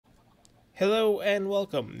Hello and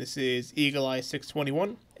welcome. This is Eagle Eye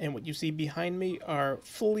 621, and what you see behind me are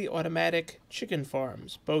fully automatic chicken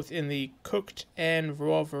farms, both in the cooked and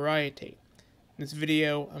raw variety. In this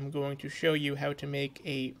video, I'm going to show you how to make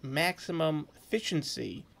a maximum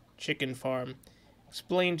efficiency chicken farm,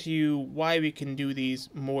 explain to you why we can do these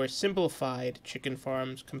more simplified chicken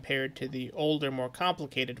farms compared to the older, more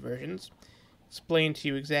complicated versions, explain to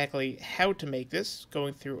you exactly how to make this,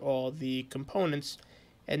 going through all the components,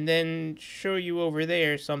 and then show you over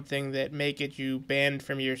there something that may get you banned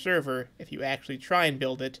from your server if you actually try and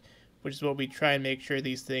build it, which is what we try and make sure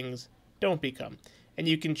these things don't become. And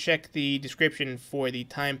you can check the description for the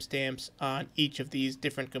timestamps on each of these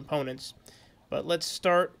different components. But let's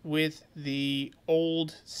start with the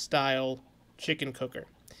old style chicken cooker.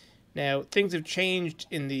 Now, things have changed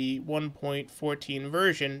in the 1.14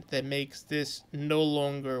 version that makes this no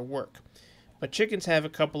longer work. But chickens have a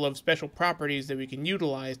couple of special properties that we can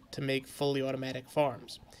utilize to make fully automatic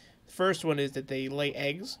farms. The first one is that they lay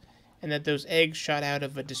eggs, and that those eggs shot out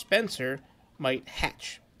of a dispenser might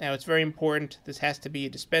hatch. Now, it's very important this has to be a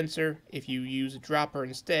dispenser. If you use a dropper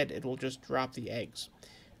instead, it will just drop the eggs.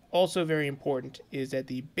 Also very important is that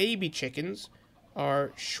the baby chickens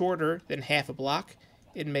are shorter than half a block.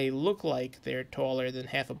 It may look like they're taller than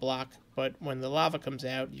half a block, but when the lava comes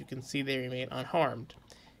out, you can see they remain unharmed.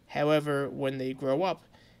 However, when they grow up,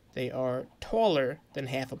 they are taller than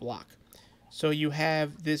half a block. So you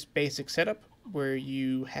have this basic setup where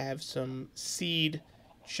you have some seed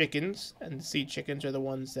chickens, and the seed chickens are the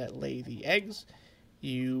ones that lay the eggs.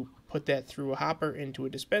 You put that through a hopper into a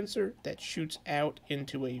dispenser that shoots out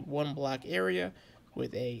into a 1 block area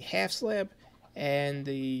with a half slab, and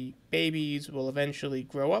the babies will eventually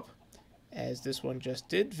grow up, as this one just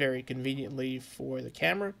did, very conveniently for the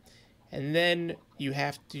camera. And then you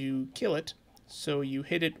have to kill it, so you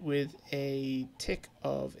hit it with a tick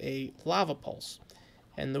of a lava pulse.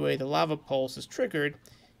 And the way the lava pulse is triggered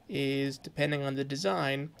is, depending on the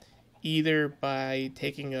design, either by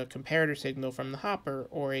taking a comparator signal from the hopper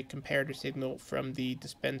or a comparator signal from the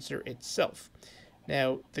dispenser itself.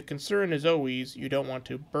 Now, the concern is always you don't want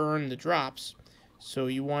to burn the drops, so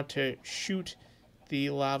you want to shoot the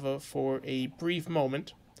lava for a brief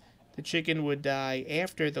moment. The chicken would die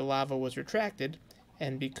after the lava was retracted,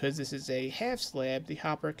 and because this is a half slab, the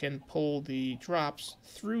hopper can pull the drops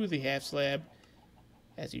through the half slab,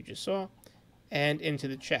 as you just saw, and into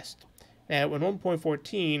the chest. Now, in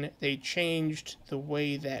 1.14, they changed the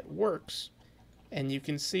way that works, and you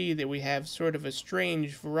can see that we have sort of a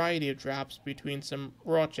strange variety of drops between some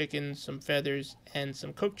raw chicken, some feathers, and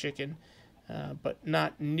some cooked chicken, but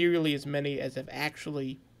not nearly as many as have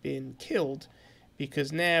actually been killed,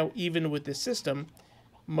 because now, even with this system,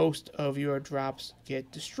 most of your drops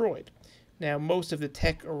get destroyed. Now, most of the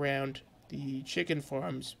tech around the chicken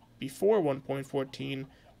farms before 1.14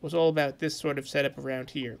 was all about this sort of setup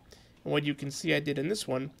around here. And what you can see I did in this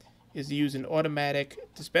one is use an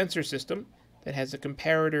automatic dispenser system that has a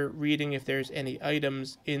comparator reading if there's any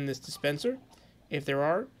items in this dispenser. If there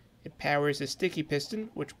are, it powers a sticky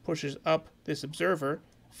piston, which pushes up this observer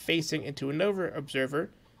facing into another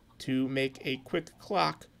observer to make a quick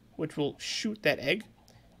clock, which will shoot that egg.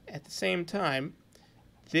 At the same time,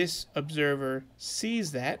 this observer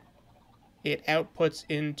sees that. It outputs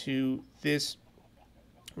into this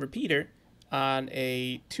repeater on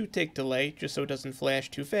a 2-tick delay, just so it doesn't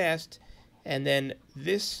flash too fast, and then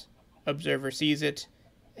this observer sees it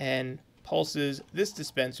and pulses this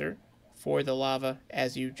dispenser for the lava,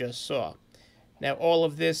 as you just saw. Now, all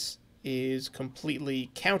of this is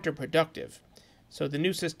completely counterproductive. So the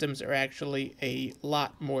new systems are actually a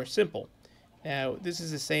lot more simple. Now, this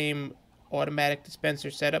is the same automatic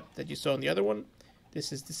dispenser setup that you saw in the other one.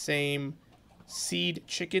 This is the same seed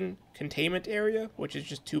chicken containment area, which is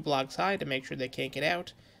just 2 blocks high to make sure they can't get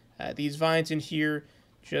out. These vines in here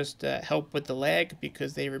just help with the lag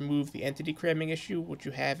because they remove the entity cramming issue, which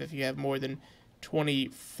you have if you have more than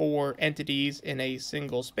 24 entities in a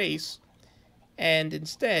single space. And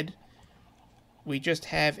instead, we just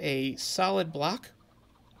have a solid block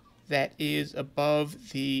that is above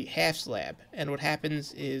the half slab. And what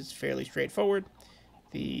happens is fairly straightforward.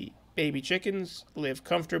 The baby chickens live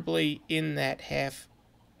comfortably in that half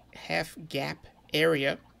gap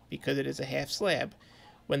area because it is a half slab.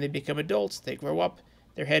 When they become adults, they grow up,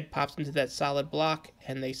 their head pops into that solid block,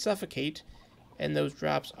 and they suffocate, and those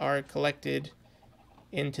drops are collected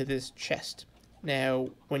into this chest. Now,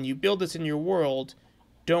 when you build this in your world,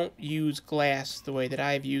 don't use glass the way that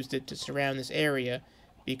I've used it to surround this area,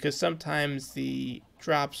 because sometimes the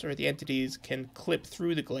drops or the entities can clip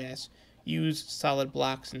through the glass. Use solid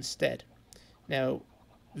blocks instead. Now,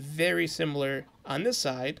 very similar on this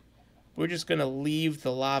side, we're just going to leave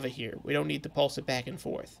the lava here. We don't need to pulse it back and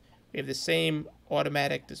forth. We have the same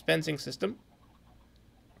automatic dispensing system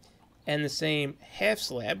and the same half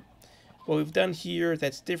slab. What we've done here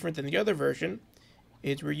that's different than the other version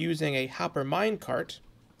is we're using a hopper minecart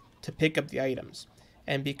to pick up the items.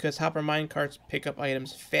 And because hopper minecarts pick up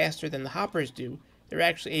items faster than the hoppers do, they're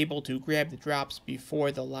actually able to grab the drops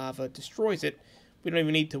before the lava destroys it. We don't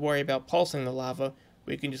even need to worry about pulsing the lava.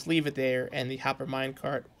 We can just leave it there and the hopper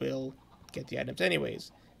minecart will get the items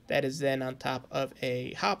anyways. That is then on top of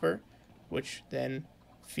a hopper, which then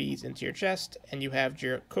feeds into your chest, and you have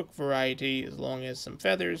your cooked variety as long as some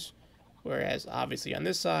feathers, whereas obviously on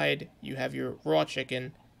this side you have your raw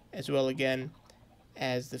chicken as well again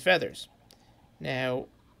as the feathers. Now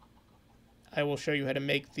I will show you how to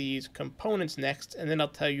make these components next, and then I'll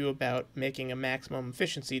tell you about making a maximum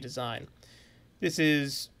efficiency design. This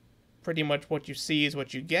is pretty much what you see is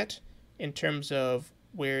what you get in terms of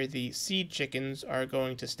where the seed chickens are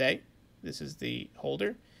going to stay. This is the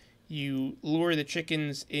holder. You lure the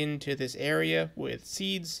chickens into this area with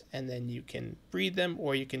seeds, and then you can breed them,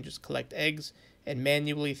 or you can just collect eggs and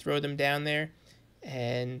manually throw them down there,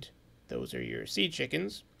 and those are your seed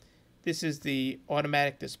chickens. This is the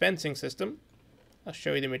automatic dispensing system. I'll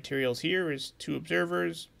show you the materials here is 2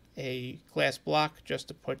 observers, a glass block just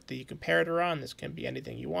to put the comparator on. This can be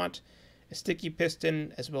anything you want. A sticky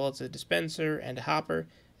piston, as well as a dispenser and a hopper.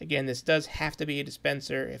 Again, this does have to be a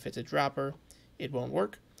dispenser. If it's a dropper, it won't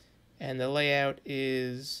work. And the layout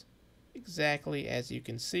is exactly as you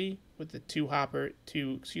can see, with the two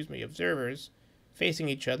observers facing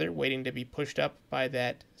each other, waiting to be pushed up by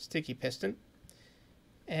that sticky piston.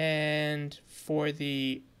 And for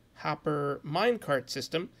the hopper minecart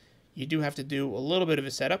system, you do have to do a little bit of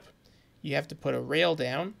a setup. You have to put a rail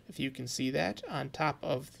down, if you can see that, on top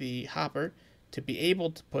of the hopper to be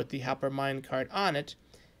able to put the hopper minecart on it,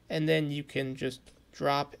 and then you can just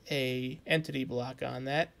drop a entity block on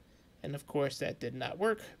that. And of course that did not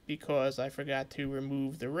work because I forgot to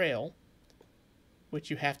remove the rail, which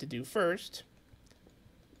you have to do first.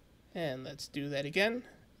 And let's do that again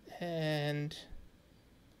and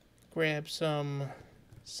grab some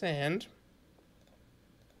sand.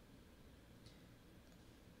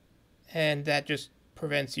 And that just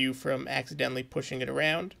prevents you from accidentally pushing it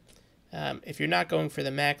around. If you're not going for the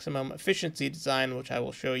maximum efficiency design, which I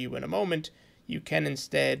will show you in a moment, you can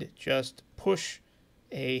instead just push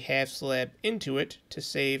a half slab into it to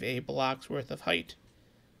save a block's worth of height,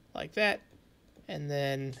 like that, and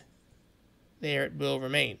then there it will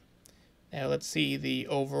remain. Now let's see the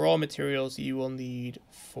overall materials you will need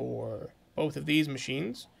for both of these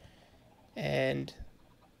machines. And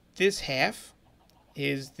this half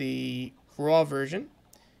is the raw version.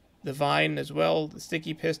 The vine as well, the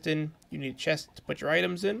sticky piston, you need a chest to put your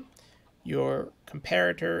items in, your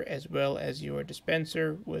comparator as well as your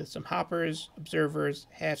dispenser with some hoppers, observers,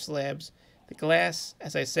 half slabs. The glass,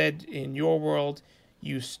 as I said, in your world,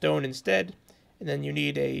 use stone instead, and then you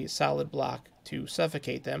need a solid block to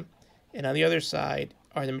suffocate them. And on the other side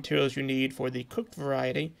are the materials you need for the cooked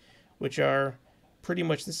variety, which are pretty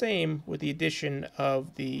much the same with the addition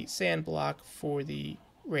of the sand block for the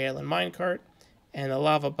rail and minecart and the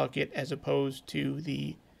lava bucket as opposed to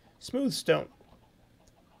the smooth stone.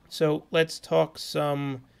 So let's talk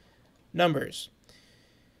some numbers.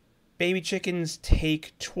 Baby chickens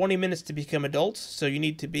take 20 minutes to become adults, so you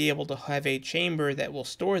need to be able to have a chamber that will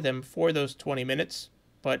store them for those 20 minutes,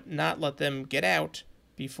 but not let them get out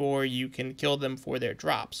before you can kill them for their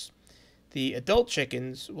drops. The adult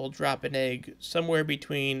chickens will drop an egg somewhere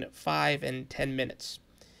between 5 and 10 minutes.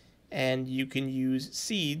 And you can use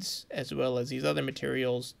seeds as well as these other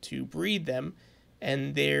materials to breed them,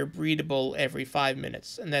 and they're breedable every 5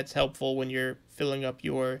 minutes, and that's helpful when you're filling up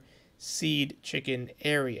your seed chicken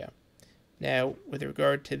area. Now, with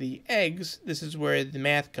regard to the eggs, this is where the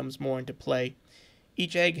math comes more into play.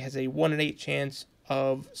 Each egg has a 1 in 8 chance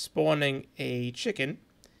of spawning a chicken,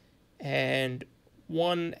 and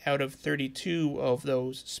 1 out of 32 of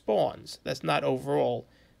those spawns. That's not overall.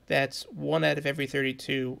 That's 1 out of every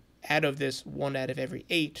 32. Out of this, 1 out of every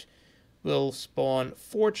 8 will spawn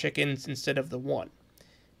 4 chickens instead of the 1.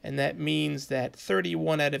 And that means that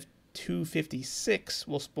 31 out of 256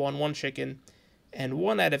 will spawn 1 chicken, and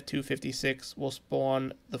 1 out of 256 will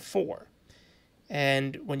spawn the 4.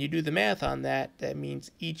 And when you do the math on that, that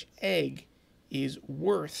means each egg is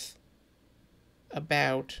worth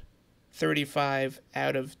about 35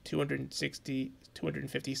 out of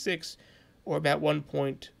 256, or about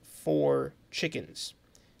 1.4 chickens.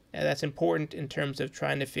 Now that's important in terms of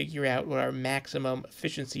trying to figure out what our maximum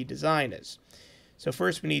efficiency design is. So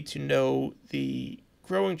first we need to know the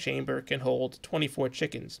growing chamber can hold 24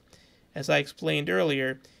 chickens. As I explained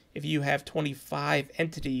earlier, if you have 25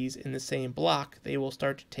 entities in the same block, they will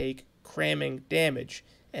start to take cramming damage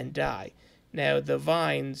and die. Now, the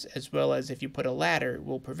vines, as well as if you put a ladder,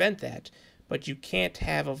 will prevent that, but you can't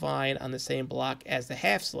have a vine on the same block as the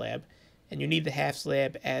half slab, and you need the half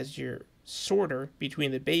slab as your sorter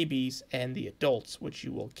between the babies and the adults, which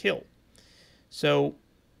you will kill. So,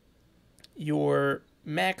 your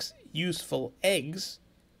max useful eggs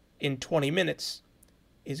in 20 minutes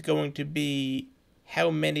is going to be how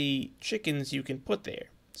many chickens you can put there.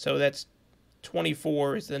 So that's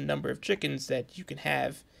 24 is the number of chickens that you can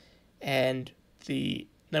have, and the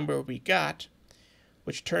number we got,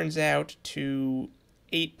 which turns out to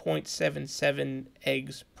 8.77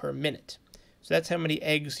 eggs per minute. So that's how many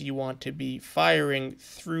eggs you want to be firing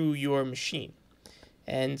through your machine.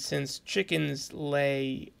 And since chickens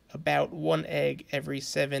lay about 1 egg every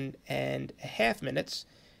 7.5 minutes,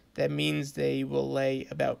 that means they will lay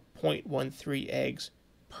about 0.13 eggs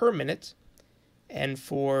per minute. And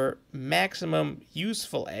for maximum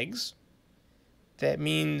useful eggs, that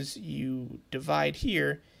means you divide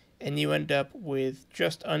here and you end up with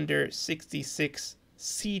just under 66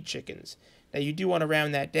 seed chickens. Now you do want to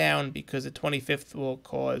round that down because the 25th will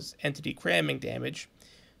cause entity cramming damage.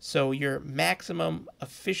 So your maximum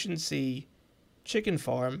efficiency chicken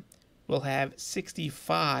farm will have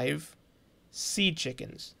 65 seed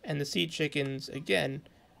chickens. And the seed chickens, again,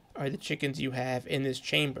 are the chickens you have in this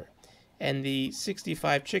chamber. And the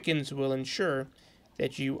 65 chickens will ensure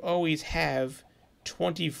that you always have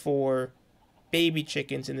 24 baby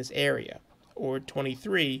chickens in this area, or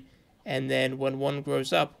 23, and then when one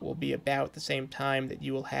grows up will be about the same time that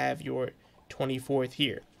you will have your 24th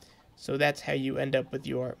here. So that's how you end up with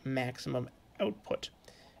your maximum output.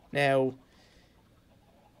 Now,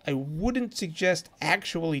 I wouldn't suggest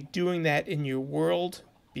actually doing that in your world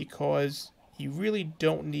because you really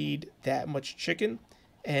don't need that much chicken,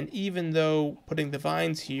 and even though putting the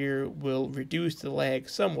vines here will reduce the lag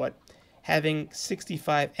somewhat, having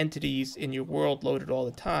 65 entities in your world loaded all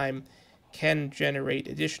the time can generate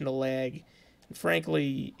additional lag, and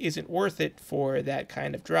frankly isn't worth it for that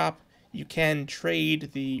kind of drop. You can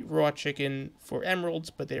trade the raw chicken for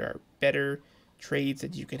emeralds, but there are better trades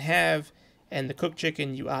that you can have, and the cooked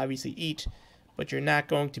chicken you obviously eat, but you're not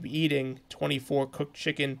going to be eating 24 cooked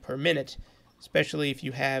chicken per minute, especially if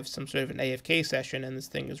you have some sort of an AFK session and this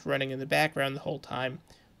thing is running in the background the whole time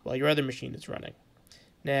while your other machine is running.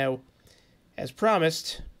 Now, as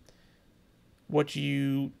promised, what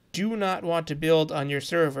you do not want to build on your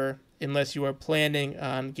server unless you are planning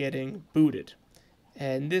on getting booted.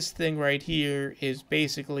 And this thing right here is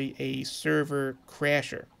basically a server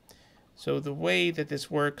crasher. So the way that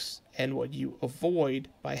this works and what you avoid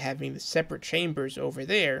by having the separate chambers over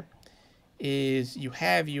there is you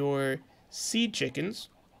have your seed chickens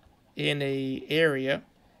in a area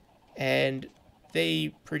and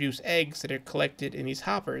they produce eggs that are collected in these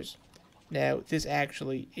hoppers. Now this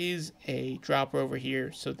actually is a dropper over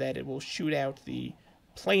here so that it will shoot out the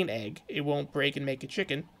plain egg. It won't break and make a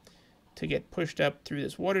chicken to get pushed up through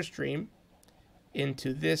this water stream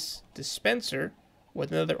into this dispenser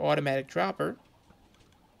with another automatic dropper,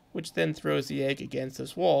 which then throws the egg against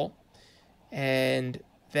this wall, and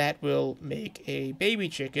that will make a baby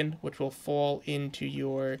chicken which will fall into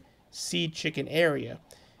your seed chicken area.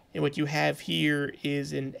 And what you have here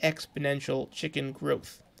is an exponential chicken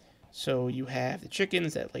growth. So you have the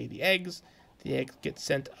chickens that lay the eggs get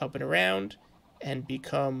sent up and around and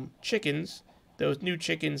become chickens. Those new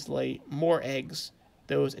chickens lay more eggs.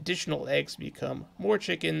 Those additional eggs become more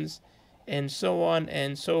chickens, and so on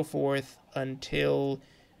and so forth until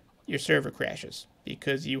your server crashes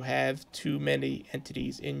because you have too many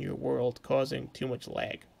entities in your world causing too much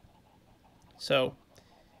lag. So,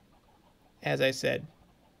 as I said,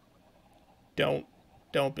 don't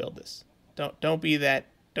build this. Don't be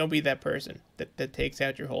that person that takes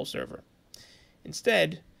out your whole server.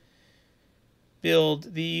 Instead,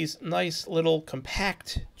 build these nice little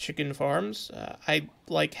compact chicken farms. I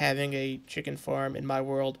like having a chicken farm in my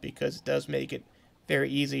world because it does make it very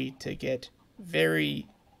easy to get very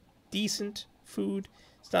decent food.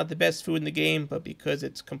 It's not the best food in the game, but because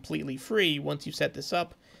it's completely free once you set this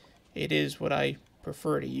up, it is what I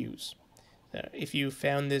prefer to use. If you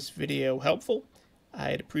found this video helpful,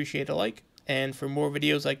 I'd appreciate a like, and for more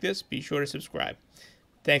videos like this, be sure to subscribe.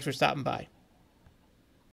 Thanks for stopping by.